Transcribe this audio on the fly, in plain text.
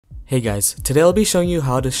Hey guys, today I'll be showing you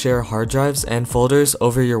how to share hard drives and folders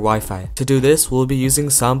over your Wi-Fi. To do this, we'll be using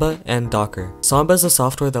Samba and Docker. Samba is a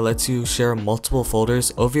software that lets you share multiple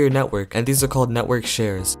folders over your network, and these are called network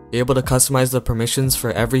shares. You're able to customize the permissions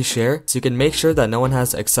for every share, so you can make sure that no one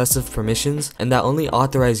has excessive permissions and that only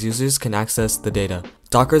authorized users can access the data.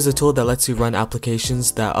 Docker is a tool that lets you run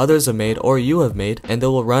applications that others have made or you have made, and they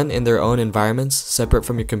will run in their own environments separate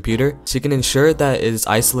from your computer, so you can ensure that it is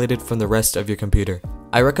isolated from the rest of your computer.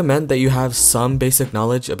 I recommend that you have some basic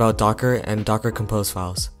knowledge about Docker and Docker Compose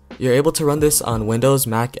files. You're able to run this on Windows,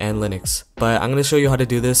 Mac, and Linux, but I'm going to show you how to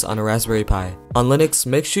do this on a Raspberry Pi. On Linux,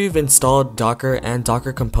 make sure you've installed Docker and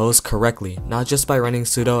Docker Compose correctly, not just by running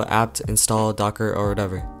sudo apt install docker or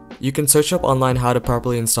whatever. You can search up online how to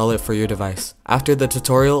properly install it for your device. After the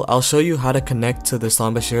tutorial, I'll show you how to connect to the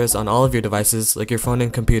Samba shares on all of your devices like your phone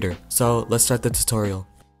and computer. So let's start the tutorial.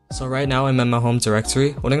 So right now I'm in my home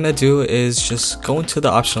directory. What I'm going to do is just go into the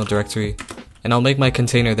optional directory and I'll make my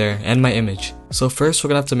container there and my image. So first we're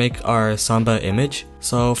going to have to make our Samba image.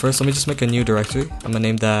 So first let me just make a new directory. I'm going to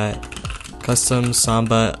name that custom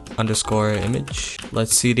Samba _ image.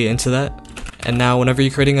 Let's cd into that. And now whenever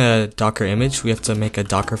you're creating a Docker image, we have to make a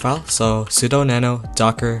Docker file. So sudo nano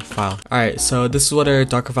docker file. Alright, so this is what our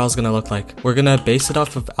Docker file is going to look like. We're going to base it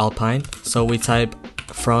off of Alpine. So we type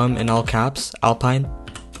from in all caps, Alpine.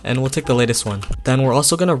 And we'll take the latest one. Then we're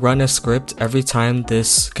also going to run a script every time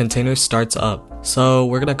this container starts up. So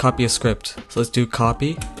we're going to copy a script. So let's do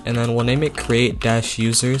copy, and then we'll name it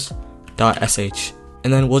create-users.sh.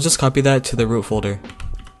 And then we'll just copy that to the root folder.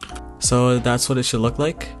 So that's what it should look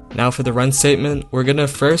like. Now for the run statement, we're going to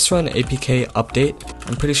first run apk update.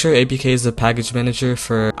 I'm pretty sure apk is the package manager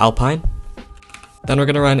for Alpine. Then we're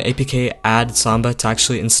going to run apk add Samba to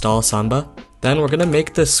actually install Samba. Then we're going to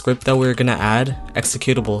make the script that we're going to add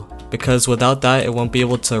executable, because without that it won't be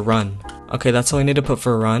able to run. Okay, that's all I need to put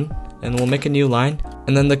for run, and we'll make a new line.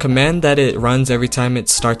 And then the command that it runs every time it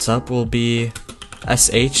starts up will be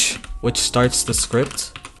sh, which starts the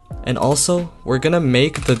script. And also, we're going to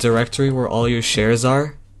make the directory where all your shares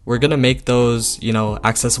are. We're going to make those,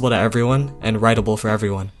 accessible to everyone and writable for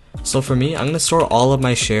everyone. So for me, I'm going to store all of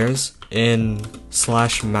my shares in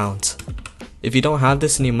 /mount. If you don't have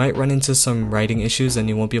this, and you might run into some writing issues and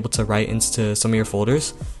you won't be able to write into some of your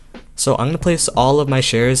folders. So I'm going to place all of my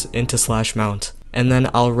shares into /mount, and then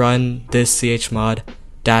I'll run this chmod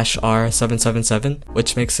 -r777,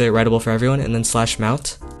 which makes it writable for everyone, and then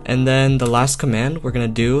 /mount. And then the last command we're going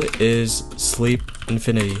to do is sleep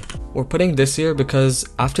infinity. We're putting this here because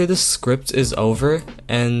after this script is over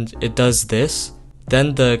and it does this,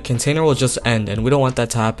 then the container will just end, and we don't want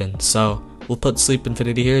that to happen. So we'll put sleep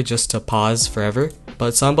infinity here just to pause forever,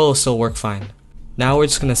 but Samba will still work fine. Now we're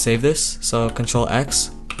just going to save this, so Ctrl X,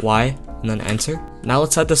 Y, and then enter. Now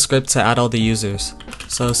let's add the script to add all the users.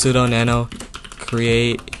 So sudo nano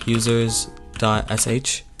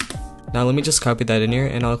create-users.sh. Now let me just copy that in here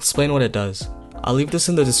and I'll explain what it does. I'll leave this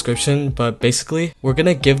in the description, but basically we're going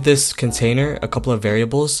to give this container a couple of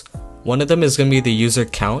variables. One of them is going to be the user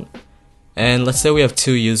count. And let's say we have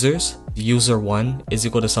two users. User 1 is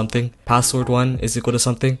equal to something, password 1 is equal to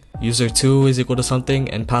something, user 2 is equal to something,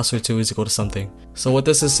 and password 2 is equal to something. So what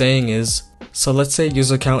this is saying is, so let's say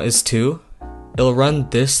user count is 2, it'll run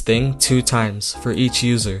this thing 2 times for each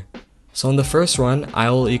user. So in the first run, I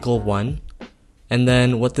will equal 1, and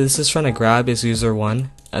then what this is trying to grab is user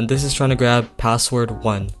 1, and this is trying to grab password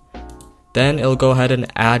 1. Then it'll go ahead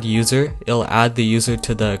and add user, it'll add the user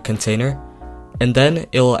to the container, and then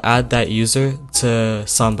it'll add that user to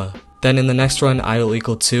Samba. Then in the next run, I will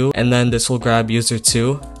equal 2, and then this will grab user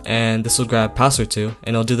 2, and this will grab password 2,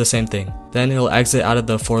 and it'll do the same thing. Then it'll exit out of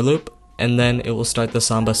the for loop, and then it will start the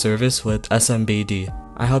Samba service with smbd.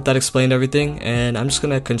 I hope that explained everything, and I'm just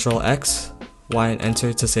gonna Ctrl X, Y, and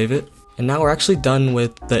enter to save it. And now we're actually done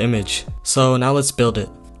with the image. So now let's build it.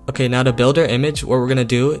 Okay, now to build our image, what we're gonna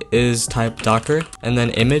do is type docker, and then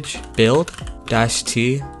image build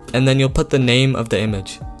 -t, and then you'll put the name of the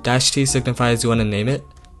image. -t signifies you want to name it.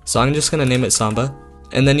 So I'm just going to name it Samba,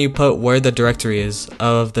 and then you put where the directory is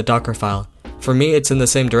of the Docker file. For me, it's in the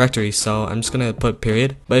same directory, so I'm just going to put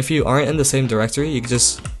period. But if you aren't in the same directory, you can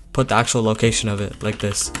just put the actual location of it, like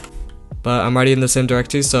this. But I'm already in the same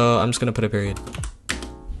directory, so I'm just going to put a period.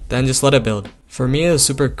 Then just let it build. For me, it was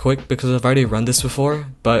super quick because I've already run this before,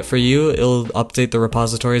 but for you, it'll update the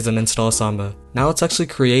repositories and install Samba. Now let's actually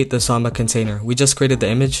create the Samba container. We just created the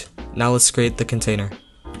image, now let's create the container.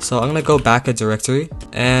 So I'm gonna go back a directory,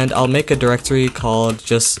 and I'll make a directory called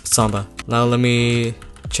just Samba. Now let me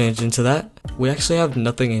change into that. We actually have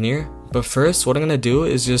nothing in here, but first what I'm gonna do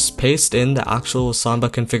is just paste in the actual Samba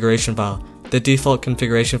configuration file. the default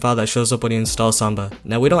configuration file that shows up when you install Samba.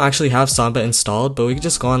 Now we don't actually have Samba installed, but we can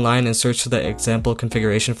just go online and search for the example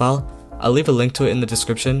configuration file. I'll leave a link to it in the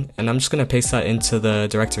description, and I'm just going to paste that into the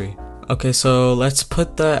directory. Okay, so let's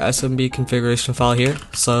put the smb configuration file here,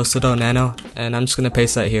 so sudo nano, and I'm just going to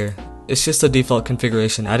paste that here. It's just a default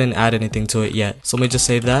configuration, I didn't add anything to it yet. So let me just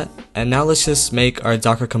save that, and now let's just make our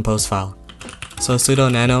docker compose file. So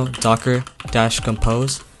sudo nano docker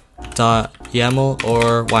 -compose .yaml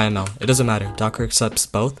or YML, it doesn't matter, Docker accepts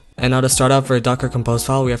both. And now to start out for a docker compose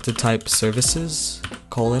file, we have to type services :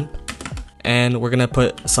 and we're gonna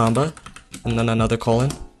put Samba, and then another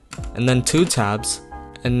colon, and then 2 tabs.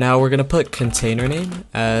 And now we're gonna put container name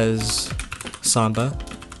as Samba.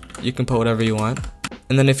 You can put whatever you want.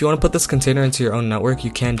 And then if you want to put this container into your own network,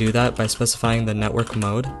 you can do that by specifying the network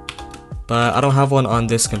mode. But I don't have one on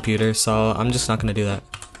this computer, so I'm just not gonna do that.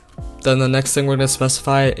 Then the next thing we're gonna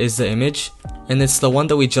specify is the image, and it's the one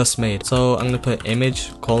that we just made. So I'm gonna put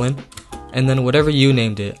image : and then whatever you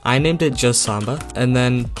named it. I named it just Samba, and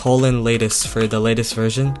then latest for the latest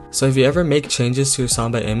version. So if you ever make changes to your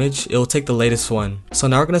Samba image, it will take the latest one. So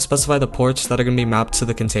now we're going to specify the ports that are going to be mapped to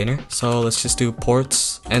the container. So let's just do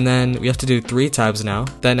ports, and then we have to do 3 tabs now,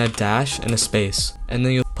 then a dash and a space. And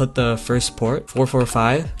then you'll put the first port,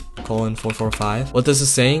 445:445. What this is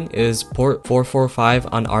saying is port 445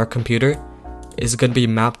 on our computer is going to be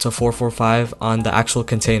mapped to 445 on the actual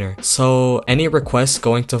container. So any requests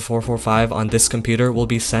going to 445 on this computer will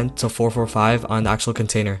be sent to 445 on the actual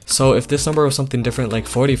container. So if this number was something different like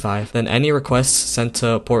 45, then any requests sent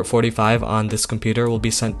to port 45 on this computer will be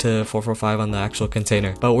sent to 445 on the actual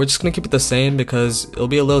container. But we're just going to keep it the same because it'll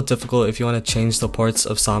be a little difficult if you want to change the ports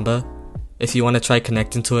of Samba, if you want to try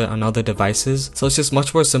connecting to it on other devices. So it's just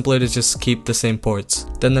much more simpler to just keep the same ports.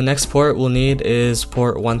 Then the next port we'll need is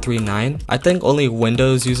port 139. I think only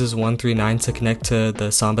Windows uses 139 to connect to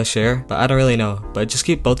the Samba share, but I don't really know. But just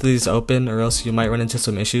keep both of these open or else you might run into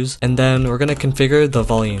some issues. And then we're going to configure the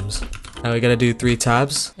volumes. Now we gotta do 3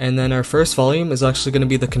 tabs, and then our first volume is actually going to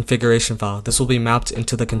be the configuration file. This will be mapped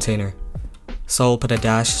into the container. So we'll put a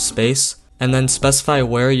dash space, and then specify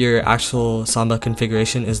where your actual Samba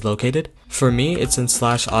configuration is located. For me, it's in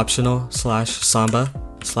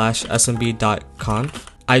 /optional/samba/smbd.conf.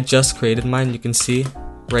 I just created mine, you can see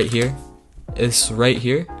right here. It's right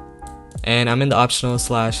here. And I'm in the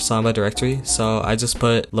optional/samba directory, so I just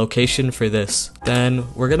put location for this. Then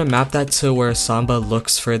we're gonna map that to where Samba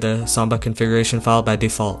looks for the Samba configuration file by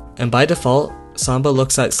default. And by default, Samba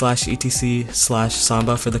looks at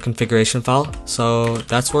 /etc/samba for the configuration file, so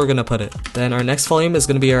that's where we're gonna put it. Then our next volume is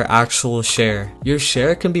gonna be our actual share. Your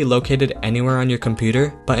share can be located anywhere on your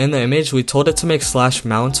computer, but in the image we told it to make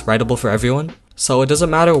 /mount writable for everyone. So it doesn't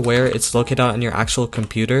matter where it's located on your actual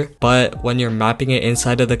computer, but when you're mapping it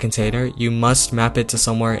inside of the container, you must map it to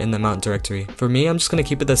somewhere in the mount directory. For me, I'm just gonna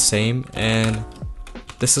keep it the same, and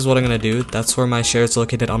this is what I'm gonna do. That's where my share is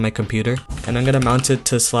located on my computer, and I'm gonna mount it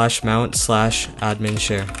to /mount/admin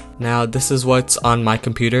share. Now this is what's on my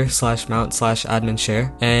computer, /mount/admin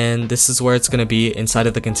share, and this is where it's gonna be inside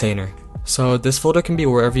of the container. So this folder can be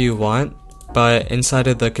wherever you want, but inside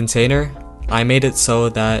of the container, I made it so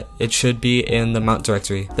that it should be in the mount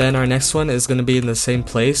directory. Then our next one is gonna be in the same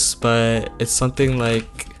place, but it's something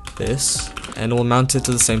like this, and we'll mount it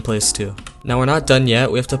to the same place too. Now we're not done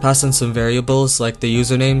yet, we have to pass in some variables like the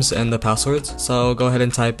usernames and the passwords. So go ahead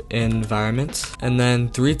and type environment, and then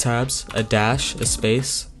 3 tabs, a dash, a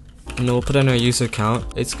space, and then we'll put in our user count.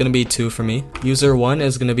 It's gonna be 2 for me. User 1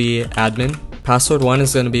 is gonna be admin, password 1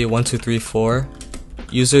 is gonna be 1234,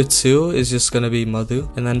 user 2 is just gonna be Madhu,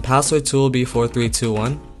 and then password 2 will be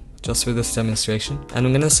 4321, just for this demonstration. And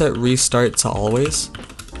I'm gonna set restart to always,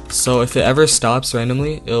 so if it ever stops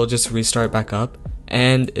randomly, it'll just restart back up.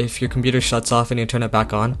 And if your computer shuts off and you turn it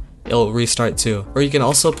back on, it'll restart too. Or you can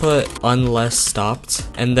also put unless stopped,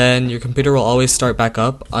 and then your computer will always start back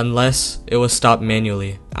up unless it was stopped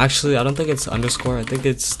manually. Actually, I don't think it's underscore, I think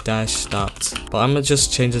it's -stopped, but I'm gonna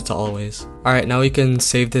just change it to always. Alright, now we can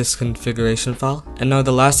save this configuration file. And now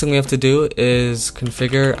the last thing we have to do is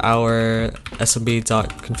configure our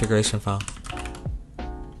smb.configuration file.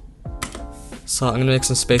 So I'm gonna make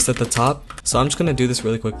some space at the top. So I'm just gonna do this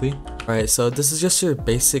really quickly. Alright, so this is just your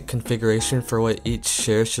basic configuration for what each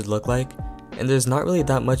share should look like, and there's not really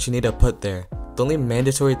that much you need to put there. The only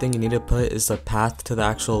mandatory thing you need to put is the path to the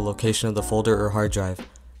actual location of the folder or hard drive,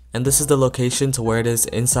 and this is the location to where it is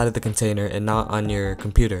inside of the container and not on your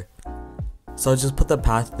computer. So just put the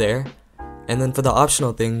path there, and then for the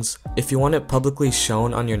optional things, if you want it publicly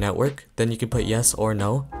shown on your network, then you can put yes or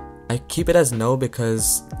no. I keep it as no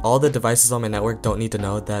because all the devices on my network don't need to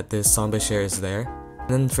know that this Samba share is there. And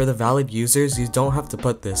then for the valid users, you don't have to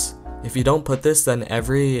put this. If you don't put this, then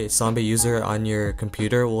every Samba user on your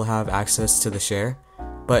computer will have access to the share.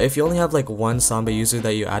 But if you only have like one Samba user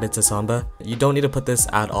that you added to Samba, you don't need to put this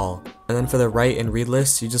at all. And then for the write and read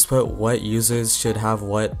list, you just put what users should have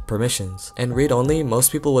what permissions. And read only,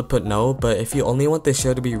 most people would put no, but if you only want the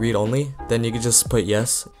share to be read only, then you can just put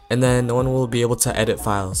yes, and then no one will be able to edit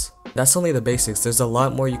files. That's only the basics. There's a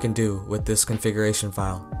lot more you can do with this configuration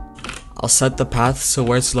file. I'll set the path so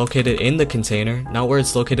where it's located in the container, not where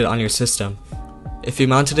it's located on your system. If you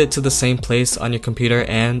mounted it to the same place on your computer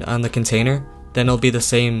and on the container, then it'll be the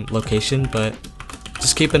same location, but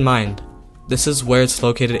just keep in mind, this is where it's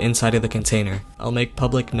located inside of the container. I'll make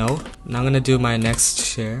public no. Now I'm gonna do my next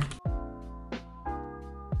share.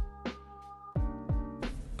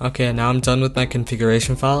 Okay, now I'm done with my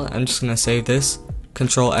configuration file. I'm just gonna save this,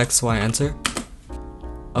 Control X, Y, enter.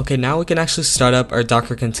 Okay, now we can actually start up our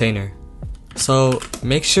Docker container. So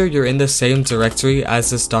make sure you're in the same directory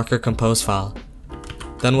as this Docker compose file.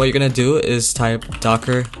 Then what you're gonna do is type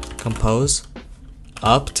docker compose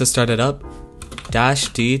up to start it up,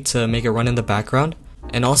 -d to make it run in the background,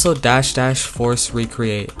 and also -- force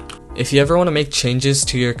recreate. If you ever want to make changes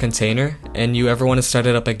to your container and you ever want to start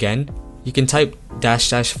it up again, you can type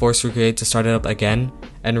 -- force recreate to start it up again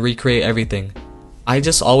and recreate everything. I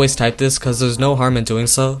just always type this because there's no harm in doing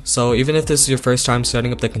so, so even if this is your first time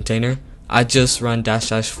starting up the container, I just run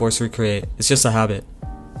 -- force recreate. It's just a habit.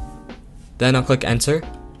 Then I'll click enter.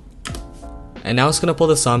 And now it's going to pull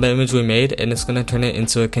the Samba image we made and it's going to turn it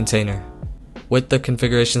into a container with the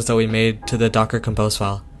configurations that we made to the Docker compose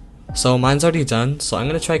file. So mine's already done, so I'm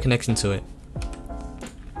going to try connecting to it.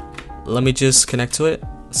 Let me just connect to it.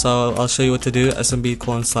 So I'll show you what to do.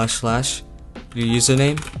 smb:// your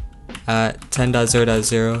username at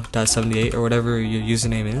 10.0.0.78 or whatever your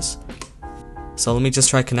username is. So let me just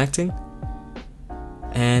try connecting.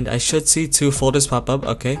 And I should see 2 folders pop up.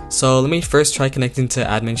 Okay, so let me first try connecting to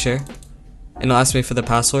admin share. And it'll ask me for the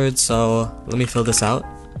password, so let me fill this out.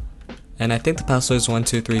 And I think the password is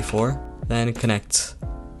 1234. Then connect.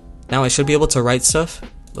 Now I should be able to write stuff.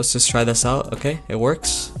 Let's just try this out. Okay, it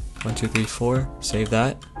works. 1234, save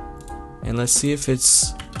that. And let's see if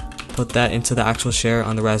it's put that into the actual share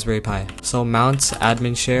on the Raspberry Pi. So mount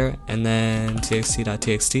admin share and then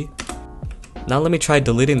txt.txt. Now let me try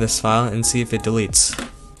deleting this file and see if it deletes.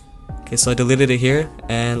 Okay, so I deleted it here,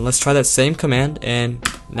 and let's try that same command, and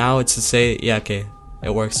now it's to say, yeah, okay,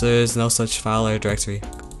 it works. There's no such file or directory.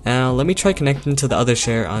 Now let me try connecting to the other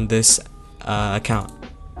share on this account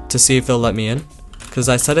to see if it'll let me in, because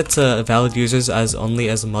I set it to valid users as only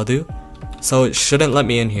as Madhu, so it shouldn't let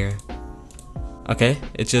me in here. Okay,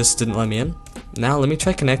 it just didn't let me in. Now let me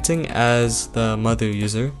try connecting as the Madhu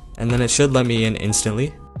user, and then it should let me in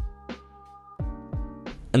instantly.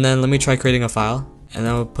 And then let me try creating a file, and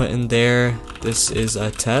then we'll put in there, this is a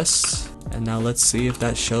test, and now let's see if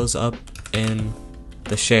that shows up in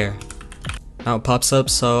the share. Now it pops up,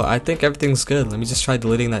 so I think everything's good. Let me just try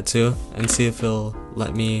deleting that too, and see if it'll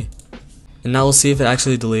let me, and now we'll see if it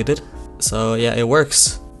actually deleted. So yeah, it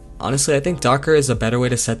works. Honestly, I think Docker is a better way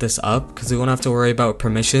to set this up, because we won't have to worry about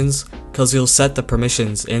permissions, because you'll set the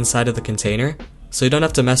permissions inside of the container, so you don't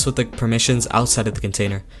have to mess with the permissions outside of the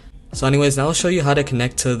container. So anyways, now I'll show you how to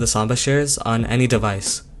connect to the Samba shares on any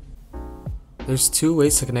device. There's 2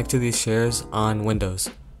 ways to connect to these shares on Windows.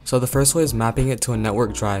 So the first way is mapping it to a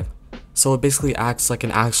network drive. So it basically acts like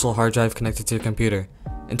an actual hard drive connected to your computer.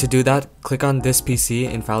 And to do that, click on this PC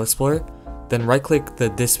in File Explorer, then right click the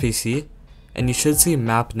this PC, and you should see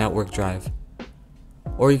map network drive.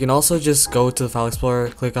 Or you can also just go to the File Explorer,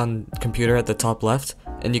 click on computer at the top left,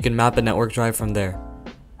 and you can map a network drive from there.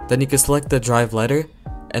 Then you can select the drive letter,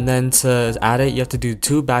 and then to add it you have to do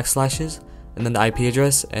 2 backslashes, and then the IP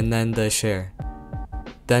address, and then the share.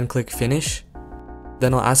 Then click finish.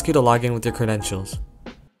 Then it'll ask you to log in with your credentials.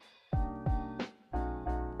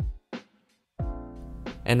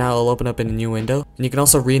 And now it'll open up in a new window, and you can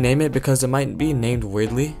also rename it because it might be named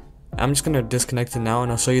weirdly. I'm just going to disconnect it now,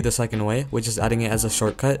 and I'll show you the second way, which is adding it as a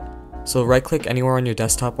shortcut. So right click anywhere on your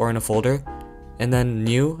desktop or in a folder, and then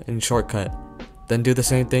new and shortcut. Then do the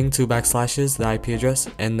same thing, 2 backslashes, the IP address,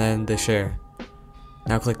 and then the share.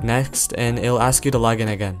 Now click next, and it'll ask you to log in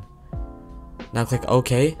again. Now click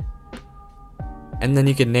OK, and then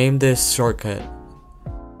you can name this shortcut.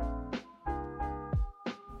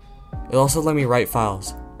 It'll also let me write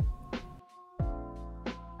files.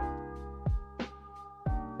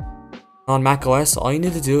 On macOS, all you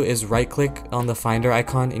need to do is right click on the Finder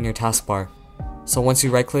icon in your taskbar. So once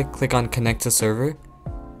you right click, click on Connect to Server.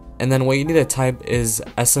 And then what you need to type is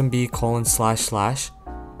smb://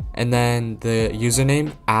 and then the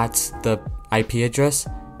username at the IP address,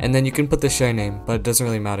 and then you can put the share name, but it doesn't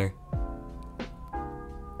really matter.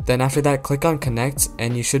 Then after that, click on connect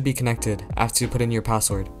and you should be connected after you put in your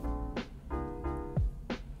password.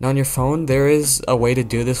 Now on your phone, there is a way to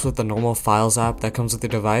do this with the normal Files app that comes with your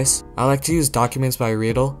device. I like to use Documents by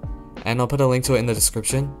Riedel, and I'll put a link to it in the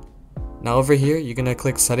description. Now over here, you're going to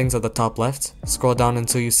click Settings at the top left, scroll down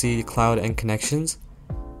until you see Cloud and Connections.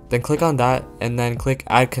 Then click on that, and then click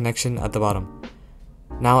Add Connection at the bottom.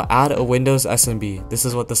 Now add a Windows SMB. This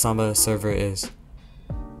is what the Samba server is.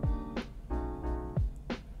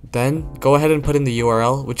 Then go ahead and put in the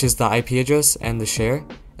URL, which is the IP address and the share,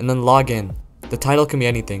 and then log in. The title can be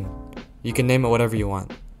anything. You can name it whatever you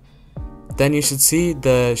want. Then you should see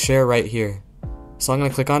the share right here. So I'm going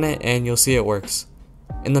to click on it and you'll see it works.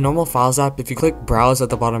 In the normal Files app, if you click Browse at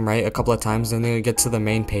the bottom right a couple of times, then you'll get to the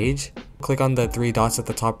main page. Click on the 3 dots at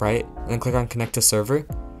the top right, and then click on Connect to Server.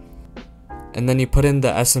 And then you put in the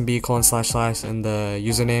smb:// and the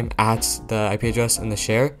username at the IP address and the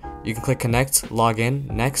share. You can click Connect, log in,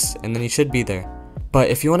 next, and then you should be there. But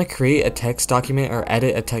if you want to create a text document or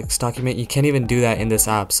edit a text document, you can't even do that in this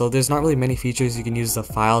app. So there's not really many features you can use the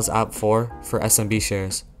Files app for SMB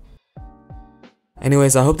shares.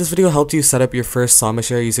 Anyways, I hope this video helped you set up your first Samba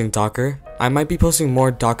share using Docker. I might be posting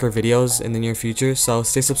more Docker videos in the near future, so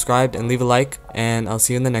stay subscribed and leave a like, and I'll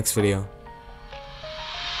see you in the next video.